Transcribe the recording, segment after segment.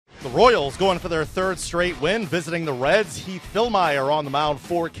The Royals going for their third straight win, visiting the Reds. Heath Fillmyer on the mound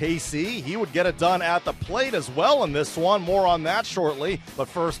for KC. He would get it done at the plate as well in this one. More on that shortly. But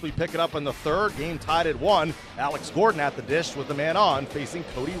first, we pick it up in the third. Game tied at 1. Alex Gordon at the dish with the man on, facing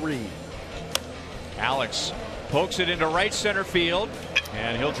Cody Reed. Alex pokes it into right center field,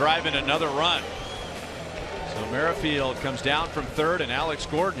 and he'll drive in another run. So Merrifield comes down from third, and Alex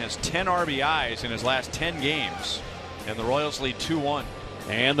Gordon has 10 RBIs in his last 10 games. And the Royals lead 2-1.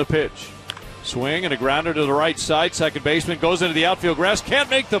 And the pitch. Swing and a grounder to the right side. Second baseman goes into the outfield grass.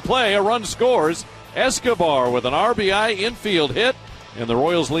 Can't make the play. A run scores. Escobar with an RBI infield hit. And the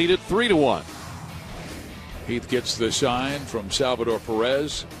Royals lead it 3-1. Heath gets the sign from Salvador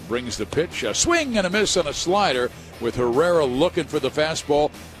Perez. Brings the pitch. A swing and a miss on a slider with Herrera looking for the fastball.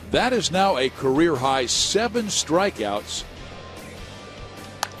 That is now a career high 7 strikeouts.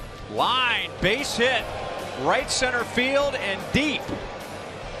 Line, base hit. Right center field and deep.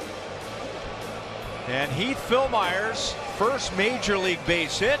 And Heath Fillmyer's first major league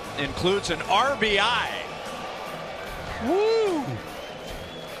base hit includes an RBI. Woo!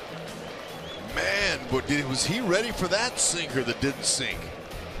 Man, but was he ready for that sinker that didn't sink?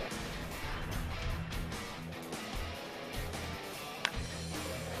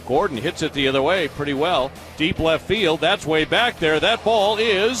 Gordon hits it the other way pretty well. Deep left field. That's way back there. That ball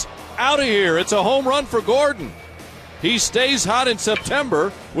is out of here. It's a home run for Gordon. He stays hot in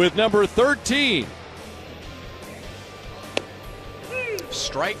September with number 13.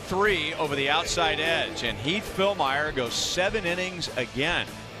 Strike 3 over the outside edge, and Heath Fillmyer goes 7 innings again.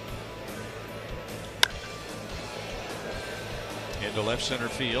 Into left center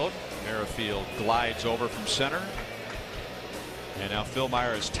field. Merrifield glides over from center. And now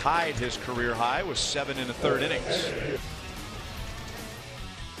Fillmyer has tied his career high with 7 in the third innings.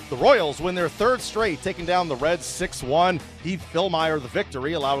 The Royals win their third straight, taking down the Reds 6-1. Heath Fillmyer the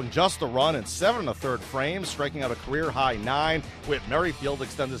victory, allowing just a run in 7 1/3 frames, striking out a career-high 9. Whit Merrifield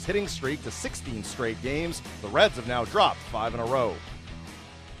extends his hitting streak to 16 straight games. The Reds have now dropped 5 in a row.